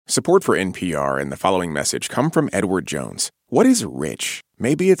Support for NPR and the following message come from Edward Jones. What is rich?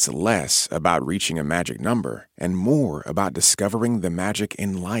 Maybe it's less about reaching a magic number and more about discovering the magic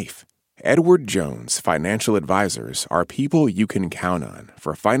in life. Edward Jones Financial Advisors are people you can count on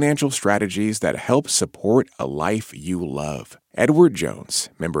for financial strategies that help support a life you love. Edward Jones,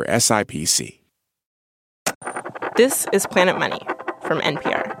 member SIPC. This is Planet Money from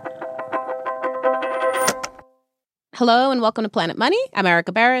NPR. Hello and welcome to Planet Money. I'm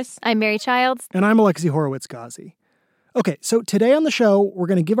Erica Barris. I'm Mary Childs. And I'm Alexi Horowitz-Ghazi. Okay, so today on the show, we're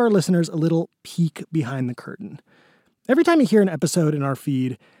going to give our listeners a little peek behind the curtain. Every time you hear an episode in our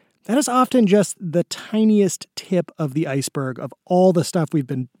feed, that is often just the tiniest tip of the iceberg of all the stuff we've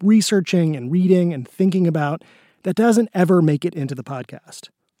been researching and reading and thinking about that doesn't ever make it into the podcast.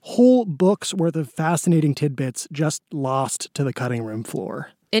 Whole books worth of fascinating tidbits just lost to the cutting room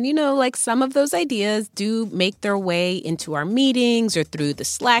floor. And some of those ideas do make their way into our meetings or through the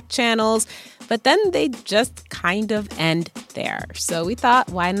Slack channels, but then they just kind of end there. So we thought,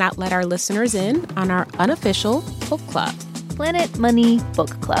 why not let our listeners in on our unofficial book club? Planet Money Book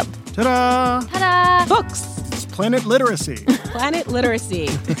Club. Ta-da! Ta-da! Books! It's Planet Literacy. Planet Literacy.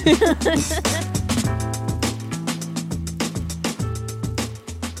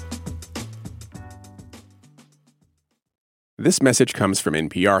 This message comes from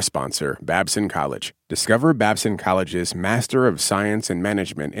NPR sponsor Babson College. Discover Babson College's Master of Science in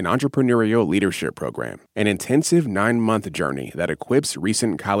Management and Entrepreneurial Leadership program, an intensive 9-month journey that equips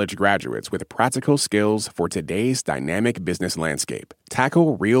recent college graduates with practical skills for today's dynamic business landscape.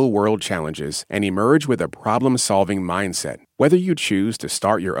 Tackle real-world challenges and emerge with a problem-solving mindset. Whether you choose to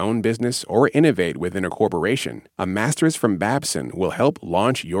start your own business or innovate within a corporation, a master's from Babson will help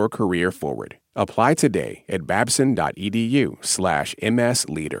launch your career forward. Apply today at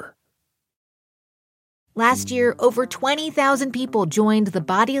babson.edu/msleader. Last year, over 20,000 people joined the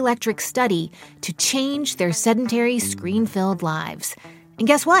Body Electric study to change their sedentary, screen-filled lives. And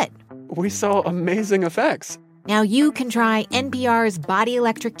guess what? We saw amazing effects. Now you can try NPR's Body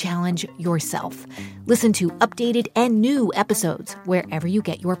Electric Challenge yourself. Listen to updated and new episodes wherever you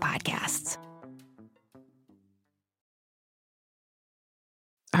get your podcasts.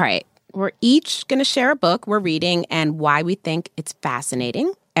 All right. We're each going to share a book we're reading and why we think it's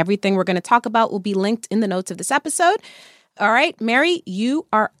fascinating. Everything we're going to talk about will be linked in the notes of this episode. All right, Mary, you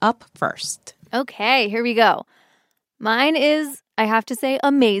are up first. Okay, here we go. Mine is, I have to say,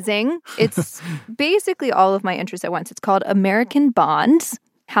 amazing. It's basically all of my interests at once. It's called American Bonds: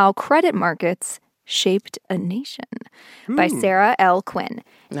 How Credit Markets Shaped a Nation by Sarah L. Quinn.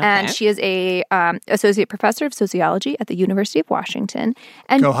 Okay. And she is a associate professor of sociology at the University of Washington.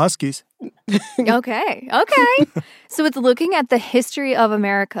 And Go Huskies. Okay. So it's looking at the history of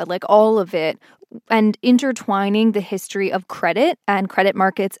America, like all of it, and intertwining the history of credit and credit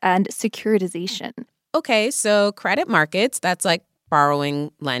markets and securitization. Okay, so credit markets, that's like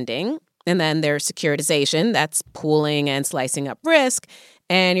borrowing, lending. And then there's securitization, that's pooling and slicing up risk.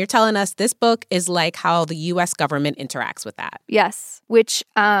 And you're telling us this book is like how the U.S. government interacts with that. Yes, which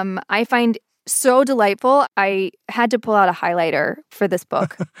I find so delightful. I had to pull out a highlighter for this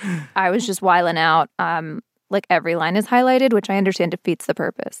book. I was just whiling out. Like every line is highlighted, which I understand defeats the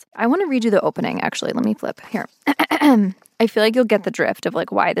purpose. I want to read you the opening, actually. Let me flip here. I feel like you'll get the drift of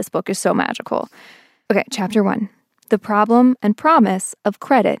like why this book is so magical. Okay, chapter 1. The problem and promise of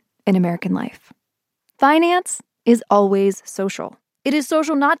credit in American life. Finance is always social. It is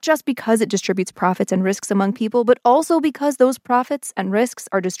social not just because it distributes profits and risks among people, but also because those profits and risks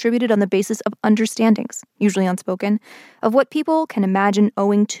are distributed on the basis of understandings, usually unspoken, of what people can imagine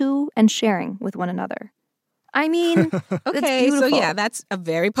owing to and sharing with one another. I mean, okay, so yeah, that's a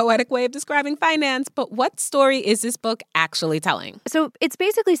very poetic way of describing finance, but what story is this book actually telling? So it's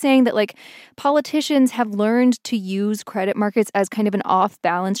basically saying that, like, politicians have learned to use credit markets as kind of an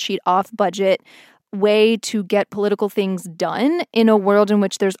off-balance sheet, off-budget way to get political things done in a world in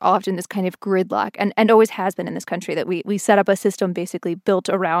which there's often this kind of gridlock and always has been in this country, that we set up a system basically built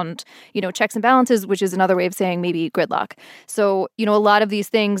around, checks and balances, which is another way of saying maybe gridlock. So, a lot of these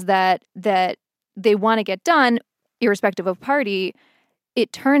things that they want to get done, irrespective of party,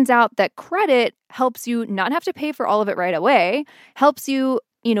 it turns out that credit helps you not have to pay for all of it right away, helps you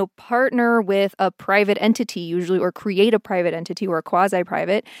partner with a private entity usually, or create a private entity or a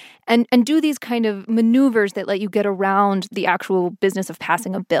quasi-private, and do these kind of maneuvers that let you get around the actual business of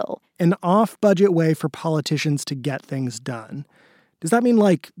passing a bill. An off-budget way for politicians to get things done. Does that mean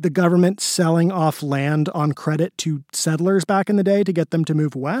like the government selling off land on credit to settlers back in the day to get them to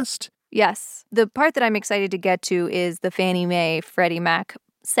move west? Yes. The part that I'm excited to get to is the Fannie Mae, Freddie Mac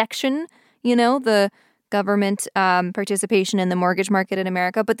section, the government participation in the mortgage market in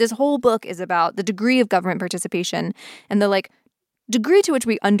America. But this whole book is about the degree of government participation and the degree to which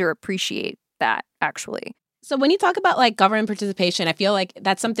we underappreciate that, actually. So when you talk about government participation, I feel like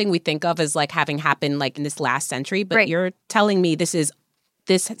that's something we think of as having happened in this last century. But you're telling me this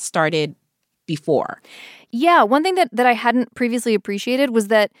started before. Yeah, one thing that I hadn't previously appreciated was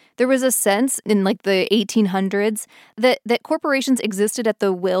that there was a sense in the 1800s that corporations existed at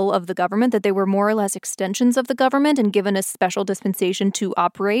the will of the government, that they were more or less extensions of the government and given a special dispensation to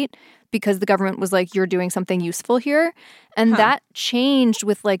operate because the government was you're doing something useful here. And that changed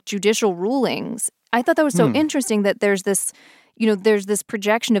with judicial rulings. I thought that was so interesting that there's this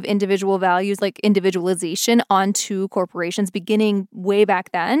projection of individual values, individualization onto corporations beginning way back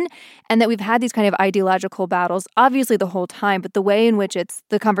then, and that we've had these kind of ideological battles, obviously the whole time, but the way in which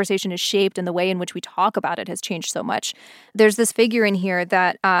the conversation is shaped and the way in which we talk about it has changed so much. There's this figure in here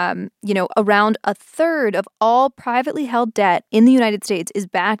that, around a third of all privately held debt in the United States is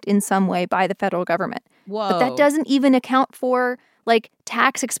backed in some way by the federal government. Whoa. But that doesn't even account for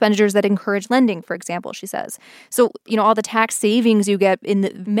tax expenditures that encourage lending, for example, she says. So, all the tax savings you get in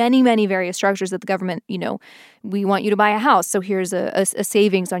the many, many various structures that the government, we want you to buy a house, so here's a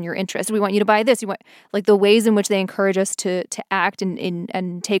savings on your interest. We want you to buy this. You want the ways in which they encourage us to act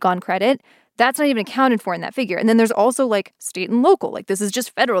and take on credit. That's not even accounted for in that figure. And then there's also state and local. This is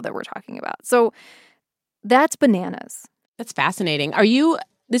just federal that we're talking about. So that's bananas. That's fascinating.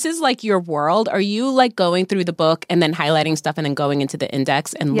 This is your world. Are you going through the book and then highlighting stuff and then going into the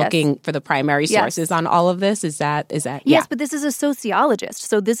index and looking for the primary sources on all of this? Is that? Yes, but this is a sociologist.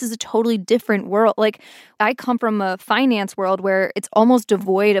 So this is a totally different world. I come from a finance world where it's almost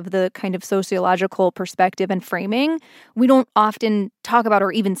devoid of the kind of sociological perspective and framing. We don't often talk about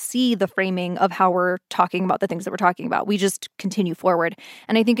or even see the framing of how we're talking about the things that we're talking about. We just continue forward.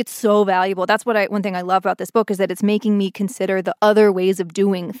 And I think it's so valuable. That's one thing I love about this book is that it's making me consider the other ways of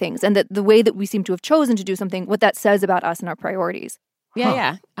doing things and that the way that we seem to have chosen to do something, what that says about us and our priorities.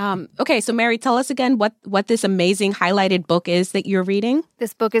 Yeah. Okay, so Mary, tell us again what this amazing highlighted book is that you're reading.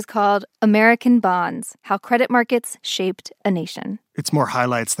 This book is called American Bonds: How Credit Markets Shaped a Nation. It's more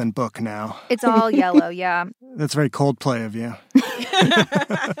highlights than book now. It's all yellow, yeah. That's very Coldplay of you.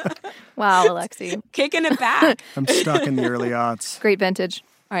 Wow, Alexi. Kicking it back. I'm stuck in the early aughts. Great vintage.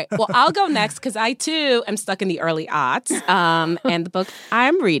 All right. Well, I'll go next because I, too, am stuck in the early aughts. And the book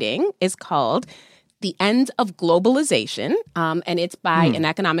I'm reading is called The End of Globalization, and it's by an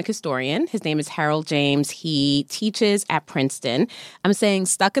economic historian. His name is Harold James. He teaches at Princeton. I'm saying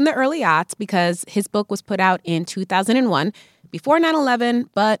stuck in the early aughts because his book was put out in 2001, before 9/11,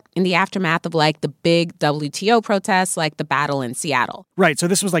 but in the aftermath of the big WTO protests, the battle in Seattle. Right. So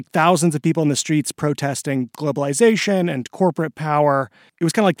this was thousands of people in the streets protesting globalization and corporate power. It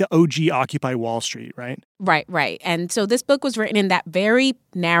was kind of the OG Occupy Wall Street, right? Right. And so this book was written in that very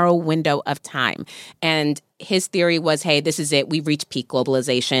narrow window of time. And his theory was, hey, this is it. We've reached peak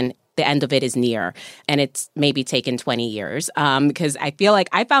globalization. The end of it is near, and it's maybe taken 20 years. Because I feel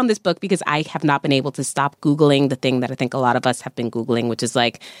I found this book because I have not been able to stop Googling the thing that I think a lot of us have been Googling, which is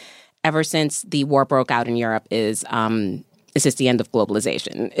ever since the war broke out in Europe is this the end of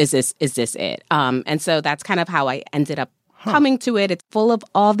globalization? Is this it? And so that's kind of how I ended up coming to it. It's full of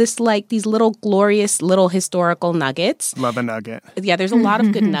all this these little glorious little historical nuggets. Love a nugget. Yeah, there's a lot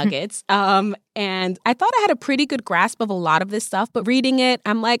of good nuggets. And I thought I had a pretty good grasp of a lot of this stuff, but reading it,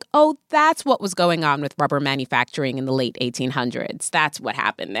 I'm oh, that's what was going on with rubber manufacturing in the late 1800s. That's what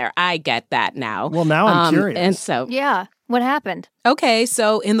happened there. I get that now. Well, now I'm curious. And so, yeah. What happened? Okay,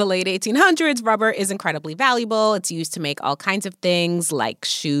 so in the late 1800s, rubber is incredibly valuable. It's used to make all kinds of things like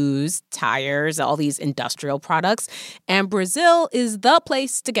shoes, tires, all these industrial products. And Brazil is the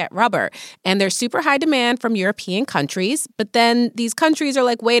place to get rubber. And there's super high demand from European countries. But then these countries are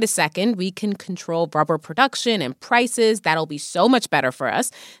wait a second, we can control rubber production and prices. That'll be so much better for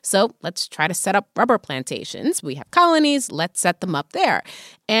us. So let's try to set up rubber plantations. We have colonies. Let's set them up there.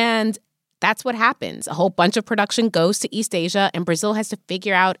 And that's what happens. A whole bunch of production goes to East Asia, and Brazil has to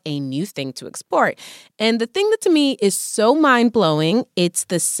figure out a new thing to export. And the thing that to me is so mind-blowing, it's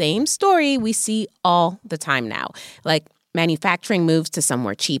the same story we see all the time now. Manufacturing moves to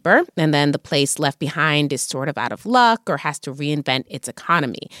somewhere cheaper, and then the place left behind is sort of out of luck or has to reinvent its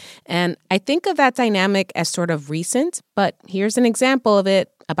economy. And I think of that dynamic as sort of recent, but here's an example of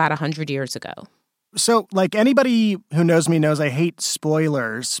it about 100 years ago. So, anybody who knows me knows I hate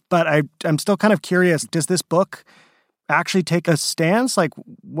spoilers, but I'm still kind of curious, does this book actually take a stance?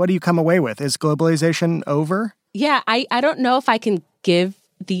 What do you come away with? Is globalization over? Yeah, I don't know if I can give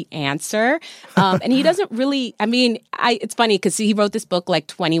the answer. And he doesn't really, it's funny because he wrote this book like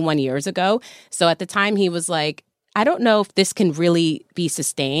 21 years ago. So at the time he was like, I don't know if this can really be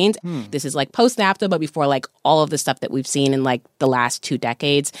sustained. This is like post-NAFTA, but before like all of the stuff that we've seen in like the last 2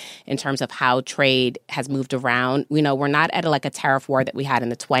 decades in terms of how trade has moved around. You know, we're not at like a tariff war that we had in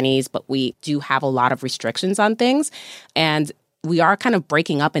the 20s, but we do have a lot of restrictions on things. And we are kind of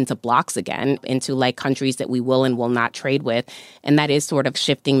breaking up into blocks again, into like countries that we will and will not trade with. And that is sort of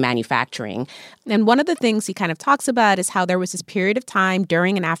shifting manufacturing. And one of the things he kind of talks about is how there was this period of time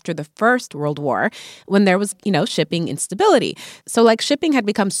during and after the First World War when there was, shipping instability. So like shipping had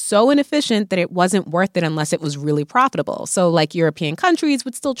become so inefficient that it wasn't worth it unless it was really profitable. So like European countries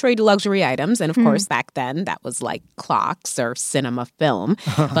would still trade luxury items. And of course, back then that was like clocks or cinema film.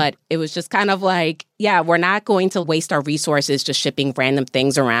 But it was just kind of like, yeah, we're not going to waste our resources just shipping random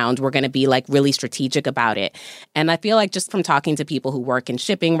things around. We're going to be like really strategic about it. And I feel like just from talking to people who work in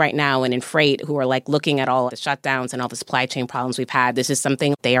shipping right now and in freight who are like looking at all the shutdowns and all the supply chain problems we've had, this is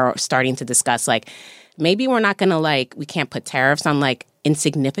something they are starting to discuss. Like maybe we're not going to we can't put tariffs on like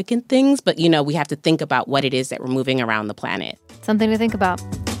insignificant things, but we have to think about what it is that we're moving around the planet. Something to think about.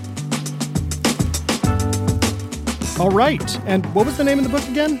 All right. And what was the name of the book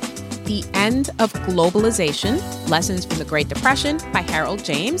again? The End of Globalization, Lessons from the Great Depression by Harold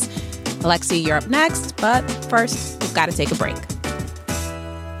James. Alexi, you're up next, but first, we've got to take a break.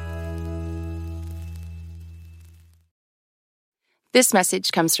 This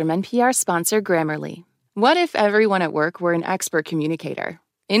message comes from NPR sponsor Grammarly. What if everyone at work were an expert communicator?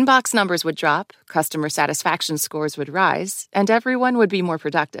 Inbox numbers would drop, customer satisfaction scores would rise, and everyone would be more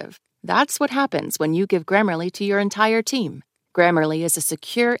productive. That's what happens when you give Grammarly to your entire team. Grammarly is a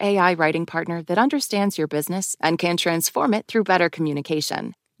secure AI writing partner that understands your business and can transform it through better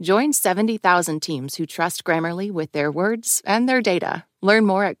communication. Join 70,000 teams who trust Grammarly with their words and their data. Learn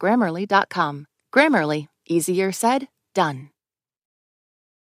more at Grammarly.com. Grammarly. Easier said, done.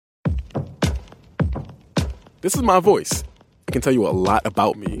 This is my voice. It can tell you a lot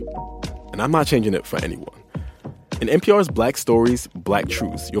about me, and I'm not changing it for anyone. In NPR's Black Stories, Black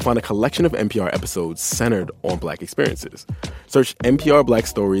Truths, you'll find a collection of NPR episodes centered on Black experiences. Search NPR Black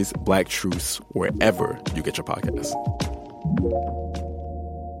Stories, Black Truths wherever you get your podcasts.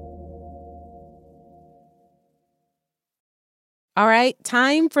 All right,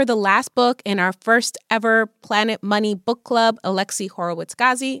 time for the last book in our first ever Planet Money book club. Alexi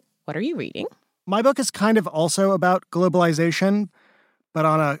Horowitz-Ghazi, what are you reading? My book is kind of also about globalization, but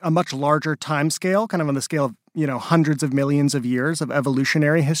on a much larger time scale, kind of on the scale of hundreds of millions of years of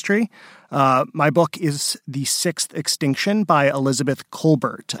evolutionary history. My book is The Sixth Extinction by Elizabeth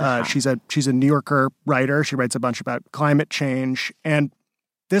Kolbert. She's a New Yorker writer. She writes a bunch about climate change. And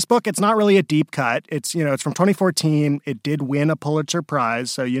this book, it's not really a deep cut. It's from 2014. It did win a Pulitzer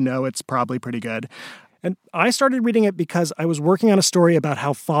Prize, so it's probably pretty good. And I started reading it because I was working on a story about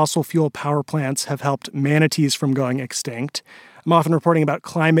how fossil fuel power plants have helped manatees from going extinct. I'm often reporting about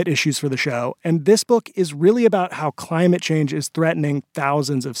climate issues for the show, and this book is really about how climate change is threatening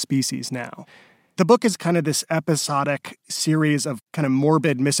thousands of species now. The book is kind of this episodic series of kind of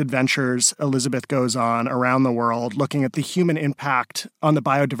morbid misadventures Elizabeth goes on around the world, looking at the human impact on the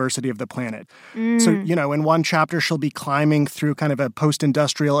biodiversity of the planet. So, in one chapter, she'll be climbing through kind of a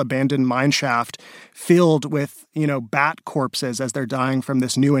post-industrial abandoned mine shaft filled with, bat corpses as they're dying from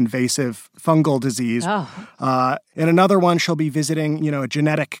this new invasive fungal disease. In another one, she'll be visiting, a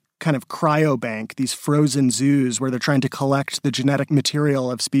genetic kind of cryobank, these frozen zoos where they're trying to collect the genetic material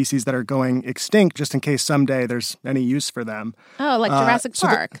of species that are going extinct just in case someday there's any use for them. Oh, like Jurassic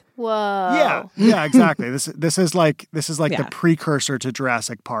Park. Whoa. Yeah, exactly. This is like the precursor to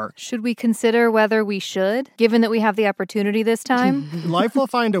Jurassic Park. Should we consider whether we should, given that we have the opportunity this time? Life will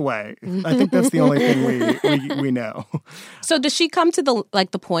find a way. I think that's the only thing we know. So does she come to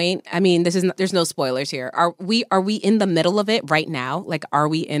the point? I mean, there's no spoilers here. Are we in the middle of it right now? Like, are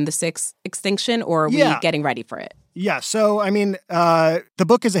we in the sixth extinction, or are we getting ready for it? Yeah, so, the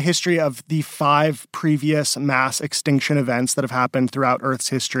book is a history of the 5 previous mass extinction events that have happened throughout Earth's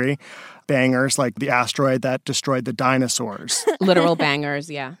history. Bangers, like the asteroid that destroyed the dinosaurs. Literal bangers,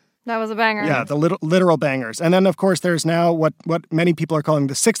 yeah. That was a banger. Yeah, the literal bangers. And then, of course, there's now what many people are calling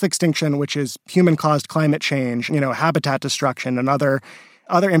the 6th extinction, which is human-caused climate change, habitat destruction and other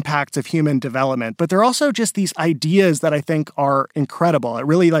impacts of human development. But there are also just these ideas that I think are incredible. It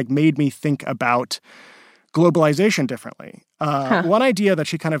really, made me think about globalization differently. One idea that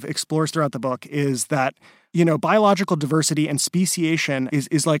she kind of explores throughout the book is that, biological diversity and speciation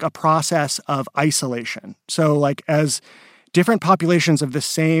is like a process of isolation. So as different populations of the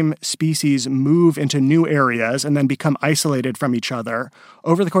same species move into new areas and then become isolated from each other.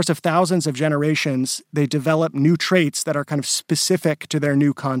 Over the course of thousands of generations, they develop new traits that are kind of specific to their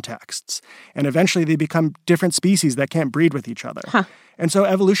new contexts. And eventually they become different species that can't breed with each other. Huh. And so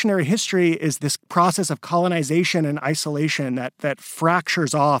evolutionary history is this process of colonization and isolation that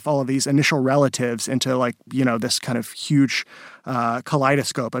fractures off all of these initial relatives into this kind of huge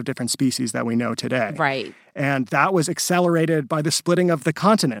kaleidoscope of different species that we know today. Right. And that was accelerated by the splitting of the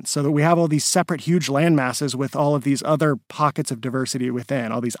continents so that we have all these separate huge land masses with all of these other pockets of diversity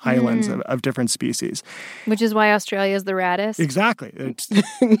within, all these islands of different species. Which is why Australia is the raddest. Exactly. It's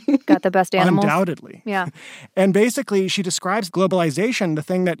got the best animals. Undoubtedly. Yeah. And basically, she describes globalization, the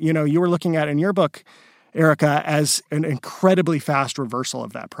thing that, you were looking at in your book, Erica, as an incredibly fast reversal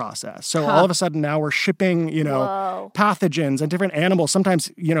of that process. So all of a sudden now we're shipping, pathogens and different animals,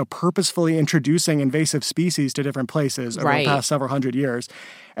 sometimes, purposefully introducing invasive species to different places over the past several hundred years.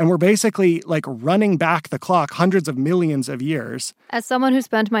 And we're basically running back the clock hundreds of millions of years. As someone who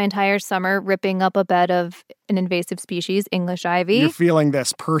spent my entire summer ripping up a bed of an invasive species, English ivy. You're feeling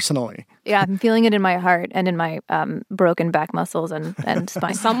this personally. Yeah, I'm feeling it in my heart and in my broken back muscles and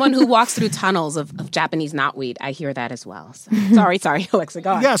spine. Someone who walks through tunnels of Japanese knotweed, I hear that as well. So, sorry, Alexa,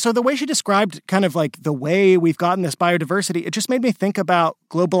 go on. Yeah, so the way she described kind of the way we've gotten this biodiversity, it just made me think about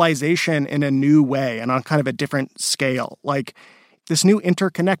globalization in a new way and on kind of a different scale. This new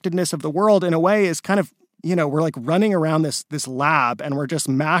interconnectedness of the world, in a way, is kind of, we're running around this lab and we're just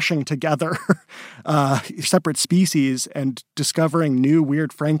mashing together separate species and discovering new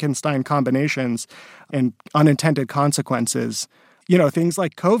weird Frankenstein combinations and unintended consequences. Things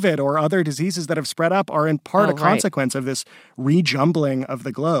like COVID or other diseases that have spread up are in part a consequence of this rejumbling of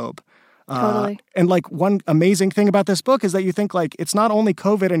the globe. Totally. And one amazing thing about this book is that you think it's not only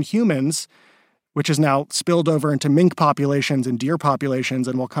COVID in humans, which is now spilled over into mink populations and deer populations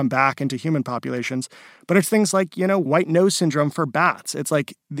and will come back into human populations. But it's things like, white nose syndrome for bats. It's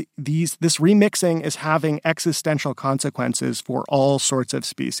this remixing is having existential consequences for all sorts of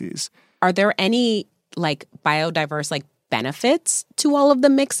species. Are there any biodiverse benefits to all of the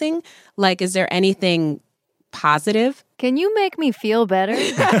mixing? Is there anything positive? Can you make me feel better?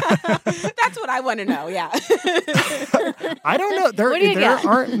 That's what I want to know, yeah. I don't know. There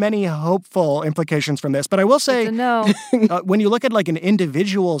aren't many hopeful implications from this, but I will say, when you look at an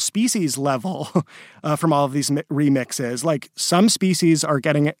individual species level from all of these remixes, some species are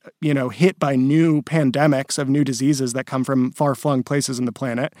getting, hit by new pandemics of new diseases that come from far-flung places in the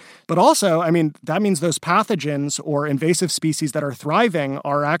planet. But also, that means those pathogens or invasive species that are thriving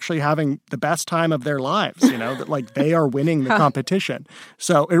are actually having the best time of their lives, that they are winning the competition.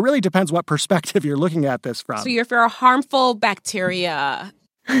 So it really depends what perspective you're looking at this from. So if you're a harmful bacteria,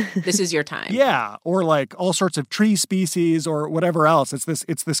 this is your time. Yeah, or all sorts of tree species or whatever else. It's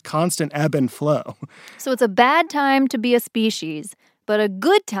this constant ebb and flow. So it's a bad time to be a species, but a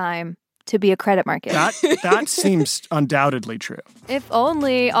good time to be a credit market. That seems undoubtedly true. If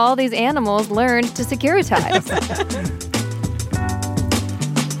only all these animals learned to securitize.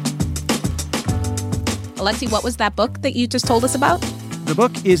 Alexi, what was that book that you just told us about? The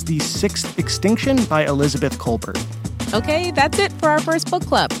book is The Sixth Extinction by Elizabeth Kolbert. Okay, that's it for our first book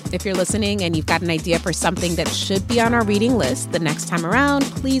club. If you're listening and you've got an idea for something that should be on our reading list the next time around,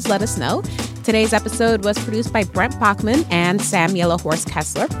 please let us know. Today's episode was produced by Brent Bachman and Sam Yellowhorse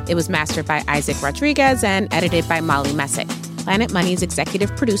Kessler. It was mastered by Isaac Rodriguez and edited by Molly Messick. Planet Money's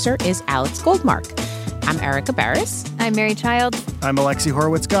executive producer is Alex Goldmark. I'm Erica Barris. I'm Mary Childs. I'm Alexi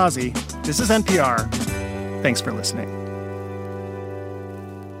Horowitz-Ghazi. This is NPR. Thanks for listening.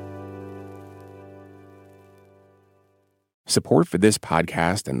 Support for this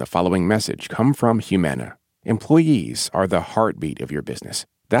podcast and the following message come from Humana. Employees are the heartbeat of your business.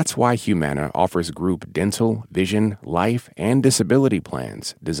 That's why Humana offers group dental, vision, life, and disability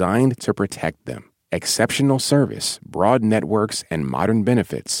plans designed to protect them. Exceptional service, broad networks, and modern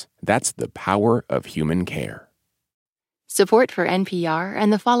benefits. That's the power of human care. Support for NPR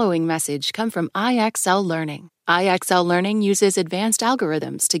and the following message come from IXL Learning. IXL Learning uses advanced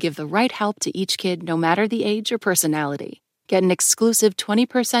algorithms to give the right help to each kid no matter the age or personality. Get an exclusive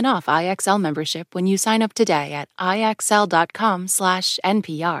 20% off IXL membership when you sign up today at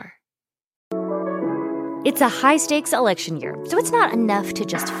IXL.com/NPR. It's a high-stakes election year, so it's not enough to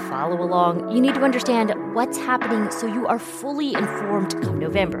just follow along. You need to understand what's happening so you are fully informed come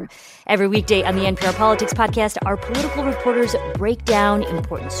November. Every weekday on the NPR Politics Podcast, our political reporters break down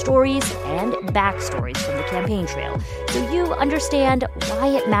important stories and backstories from the campaign trail so you understand why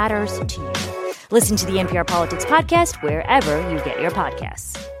it matters to you. Listen to the NPR Politics Podcast wherever you get your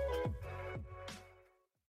podcasts.